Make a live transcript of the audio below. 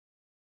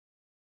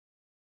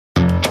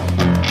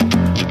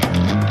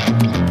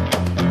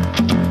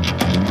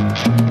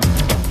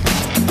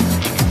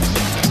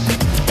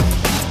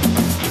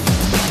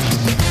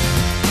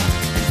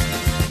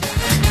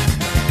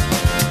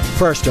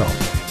First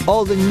up,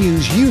 all the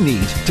news you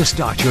need to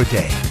start your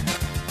day.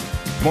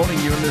 Morning,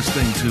 you're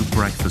listening to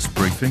Breakfast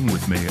Briefing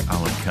with me,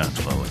 Alan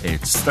Cantwell.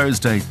 It's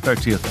Thursday,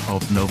 30th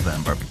of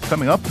November.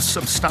 Coming up,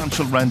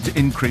 substantial rent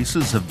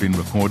increases have been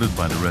recorded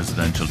by the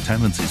Residential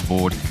Tenancies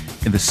Board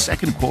in the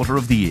second quarter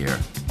of the year.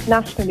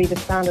 Nationally, the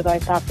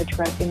standardised average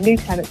rent in new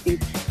tenancies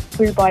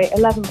grew by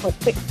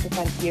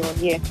 11.6% year on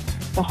year,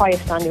 the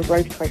highest annual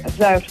growth rate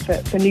observed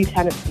for new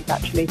tenancies,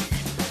 actually.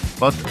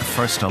 But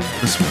first up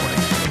this morning,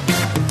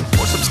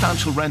 more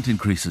substantial rent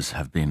increases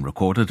have been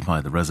recorded by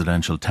the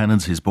Residential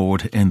Tenancies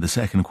Board in the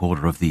second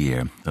quarter of the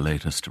year. The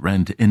latest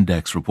rent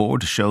index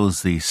report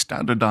shows the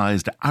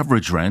standardised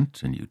average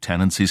rent in new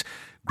tenancies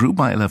grew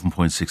by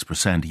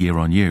 11.6% year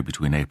on year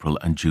between April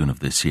and June of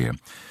this year.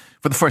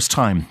 For the first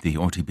time, the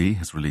RTB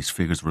has released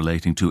figures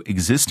relating to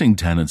existing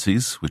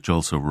tenancies, which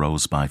also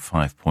rose by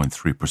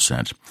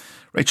 5.3%.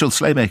 Rachel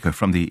Slaymaker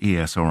from the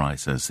ESRI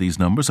says these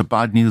numbers are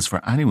bad news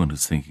for anyone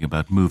who's thinking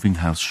about moving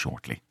house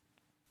shortly.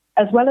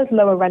 As well as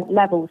lower rent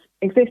levels,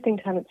 existing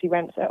tenancy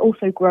rents are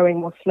also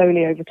growing more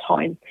slowly over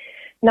time.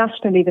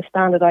 Nationally, the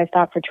standardised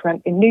average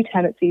rent in new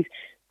tenancies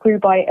grew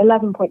by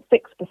 11.6%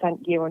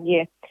 year on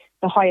year,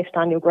 the highest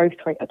annual growth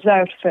rate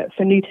observed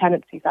for new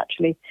tenancies,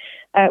 actually,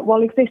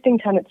 while existing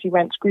tenancy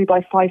rents grew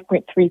by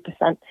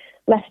 5.3%,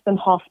 less than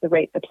half the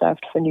rate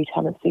observed for new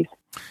tenancies.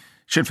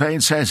 Sinn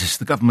Féin says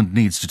the government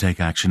needs to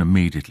take action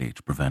immediately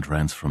to prevent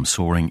rents from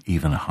soaring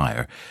even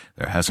higher.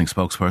 Their housing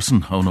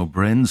spokesperson, Ono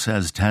Bryn,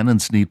 says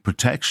tenants need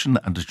protection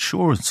and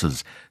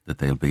assurances that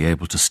they'll be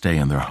able to stay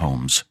in their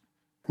homes.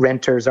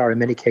 Renters are in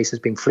many cases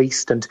being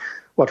fleeced, and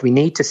what we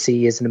need to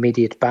see is an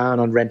immediate ban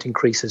on rent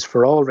increases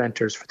for all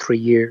renters for 3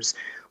 years,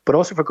 but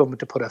also for government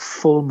to put a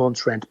full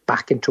month's rent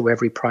back into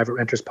every private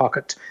renter's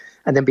pocket.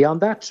 And then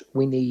beyond that,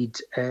 we need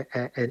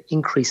an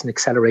increase in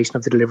acceleration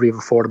of the delivery of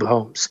affordable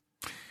homes.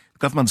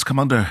 The government's come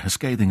under a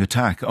scathing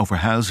attack over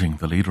housing.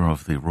 The leader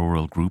of the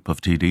rural group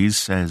of TDs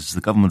says the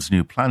government's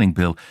new planning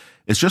bill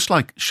is just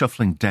like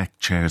shuffling deck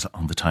chairs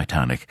on the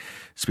Titanic.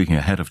 Speaking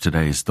ahead of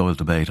today's Dáil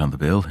debate on the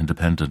bill,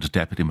 Independent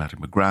Deputy Matthew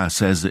McGrath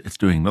says it's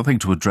doing nothing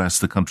to address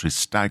the country's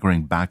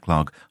staggering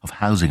backlog of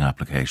housing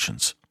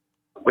applications.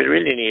 We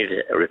really need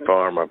a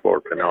reform of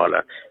Bord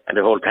Pleanála and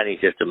the whole planning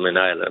system in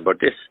Ireland.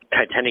 But this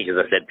Titanic, as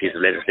I said, piece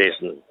of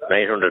legislation,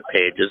 900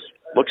 pages,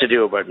 much to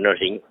do about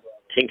nothing,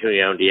 tinkering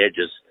around the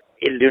edges.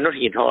 It'll do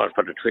nothing at all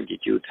for the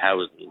 22,000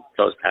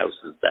 plus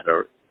houses that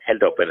are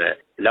held up in a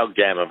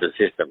logjam of the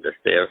system that's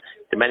there.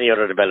 The many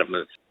other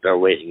developments that are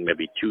waiting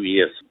maybe 2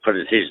 years for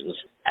decisions.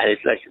 And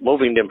it's like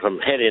moving them from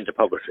hell into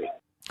purgatory.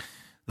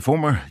 The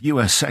former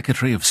US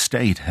Secretary of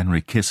State,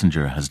 Henry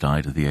Kissinger, has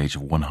died at the age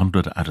of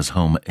 100 at his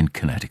home in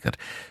Connecticut.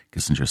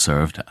 Kissinger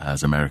served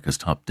as America's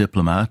top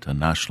diplomat and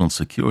national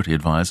security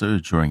advisor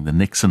during the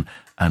Nixon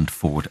and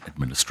Ford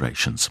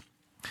administrations.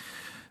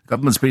 The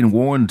government's been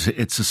warned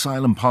its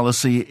asylum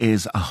policy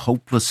is a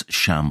hopeless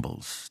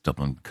shambles.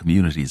 Dublin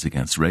Communities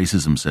Against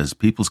Racism says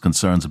people's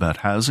concerns about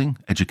housing,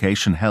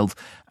 education, health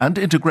and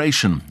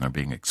integration are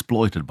being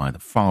exploited by the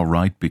far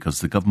right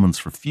because the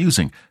government's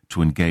refusing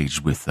to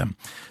engage with them.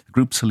 The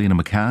group's Helena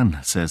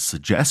McCann says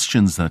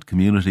suggestions that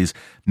communities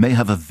may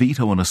have a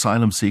veto on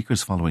asylum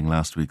seekers following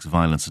last week's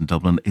violence in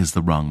Dublin is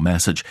the wrong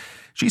message.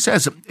 She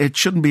says it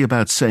shouldn't be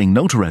about saying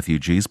no to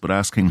refugees, but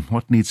asking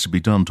what needs to be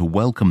done to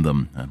welcome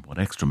them and what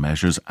extra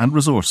measures and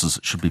resources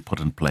should be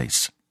put in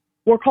place.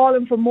 We're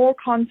calling for more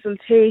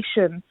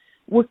consultation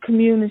with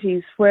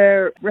communities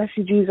where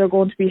refugees are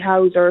going to be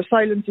housed or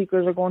asylum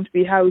seekers are going to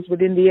be housed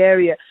within the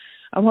area.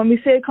 And when we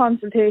say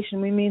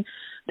consultation, we mean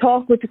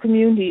talk with the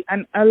community,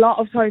 and a lot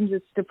of times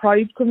it's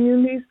deprived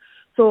communities.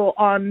 So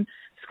on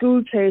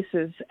school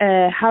places,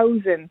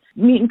 housing,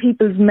 meeting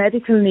people's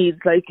medical needs,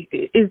 like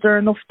is there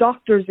enough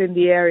doctors in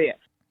the area?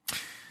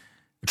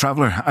 The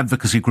Traveller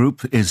Advocacy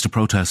Group is to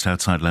protest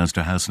outside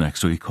Leinster House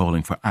next week,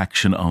 calling for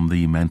action on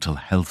the mental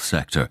health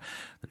sector.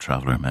 The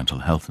Traveller Mental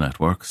Health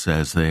Network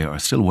says they are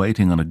still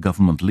waiting on a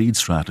government-led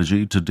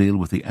strategy to deal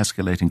with the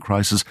escalating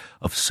crisis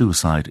of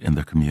suicide in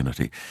their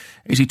community.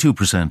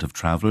 82% of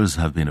travellers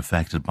have been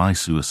affected by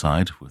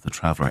suicide, with a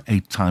traveller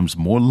 8 times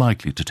more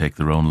likely to take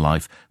their own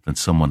life than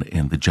someone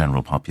in the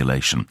general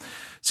population.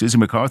 Susie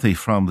McCarthy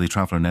from the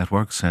Traveller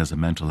Network says a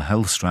mental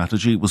health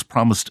strategy was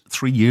promised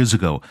 3 years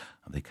ago,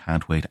 and they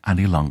can't wait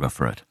any longer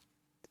for it.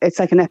 It's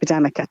like an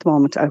epidemic at the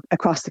moment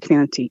across the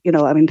community. You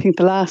know, I mean, I think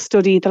the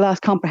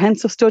last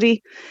comprehensive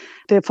study,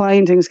 the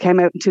findings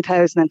came out in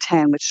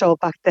 2010, which showed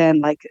back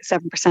then like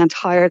 7%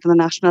 higher than the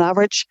national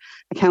average,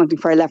 accounting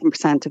for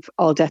 11% of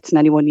all deaths in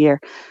any 1 year.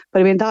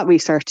 But I mean, that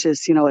research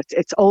is, you know,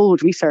 it's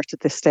old research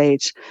at this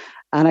stage.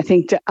 And I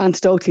think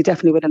anecdotally,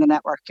 definitely within the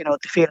network, you know,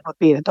 the feeling would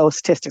be that those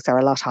statistics are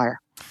a lot higher.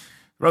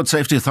 Road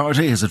Safety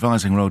Authority is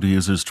advising road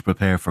users to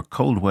prepare for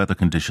cold weather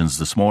conditions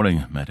this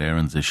morning. Met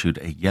Éireann's issued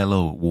a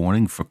yellow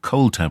warning for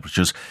cold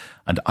temperatures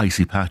and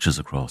icy patches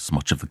across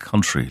much of the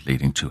country,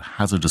 leading to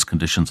hazardous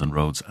conditions on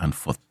roads and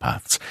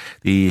footpaths.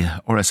 The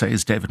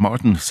RSA's David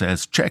Martin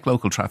says check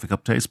local traffic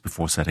updates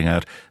before setting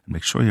out and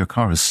make sure your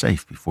car is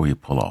safe before you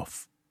pull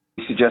off.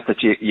 We suggest that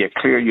you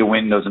clear your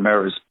windows and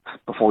mirrors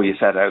before you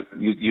set out.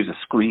 Use a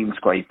screen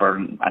scraper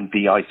and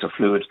de-ice or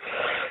fluid.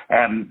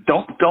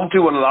 Don't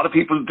do what a lot of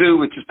people do,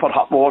 which is put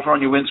hot water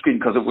on your windscreen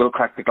because it will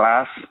crack the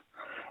glass.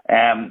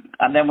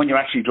 And then when you're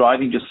actually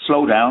driving, just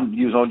slow down,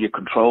 use all your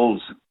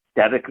controls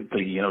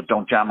delicately,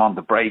 don't jam on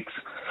the brakes,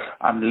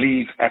 and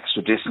leave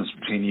extra distance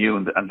between you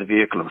and the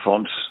vehicle in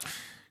front.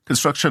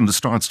 Construction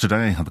starts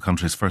today on the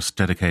country's first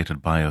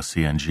dedicated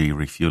bio-CNG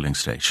refuelling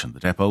station.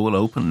 The depot will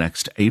open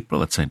next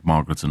April at St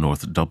Margaret's in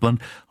North Dublin,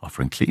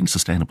 offering clean,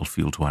 sustainable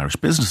fuel to Irish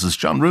businesses.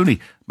 John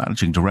Rooney,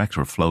 Managing Director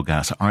of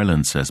Flowgas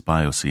Ireland, says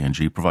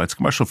bio-CNG provides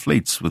commercial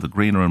fleets with a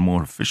greener and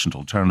more efficient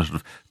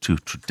alternative to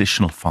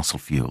traditional fossil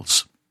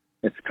fuels.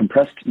 It's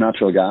compressed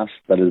natural gas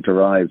that is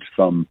derived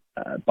from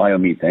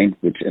biomethane,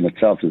 which in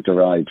itself is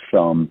derived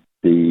from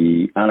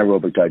the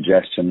anaerobic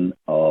digestion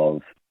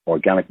of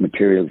organic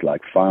materials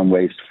like farm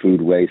waste,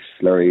 food waste,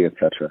 slurry,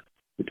 etc.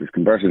 It is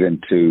converted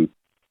into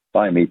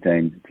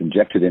biomethane, it's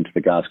injected into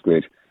the gas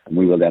grid, and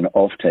we will then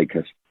off-take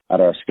it at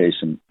our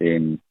station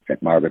in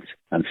St Margaret's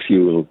and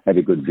fuel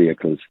heavy goods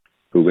vehicles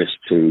who wish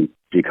to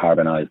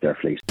decarbonise their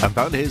fleet. And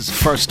that is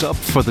First Up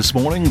for this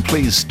morning.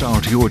 Please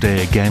start your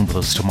day again with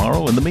us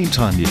tomorrow. In the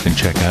meantime, you can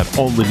check out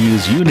all the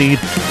news you need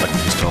at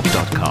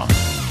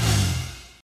newstalk.com.